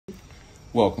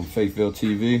Welcome, Faithville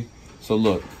TV. So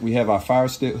look, we have our Fire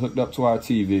Stick hooked up to our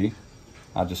TV.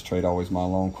 I just trade always my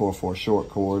long cord for a short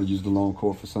cord, use the long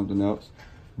cord for something else.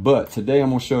 But today I'm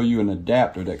gonna show you an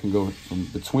adapter that can go from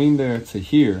between there to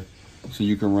here, so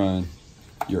you can run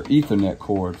your Ethernet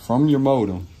cord from your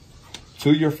modem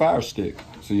to your Fire Stick,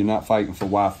 so you're not fighting for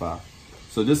Wi-Fi.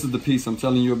 So this is the piece I'm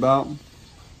telling you about.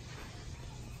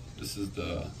 This is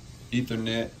the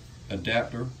Ethernet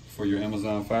adapter for your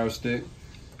Amazon Fire Stick.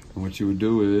 And what you would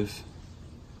do is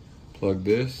plug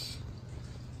this.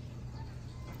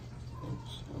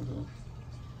 Oops, hold on.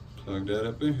 Plug that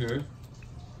up in here.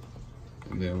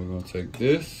 And then we're gonna take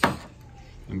this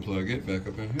and plug it back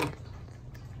up in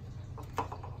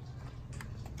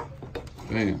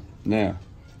here. Bam.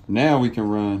 Now we can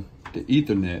run the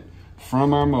Ethernet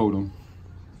from our modem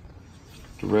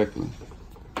directly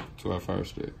to our Fire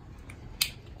Stick.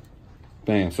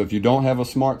 Bam. So if you don't have a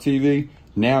smart TV,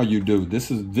 now you do. This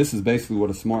is basically what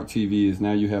a smart TV is.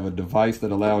 Now you have a device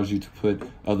that allows you to put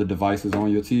other devices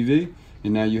on your TV,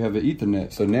 and now you have an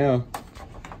Ethernet. So now,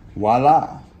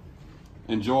 voila.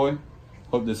 Enjoy.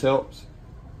 Hope this helps.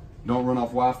 Don't run off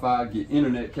Wi-Fi. Get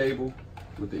internet cable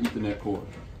with the Ethernet cord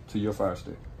to your Fire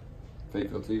Stick.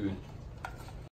 Faithville TV.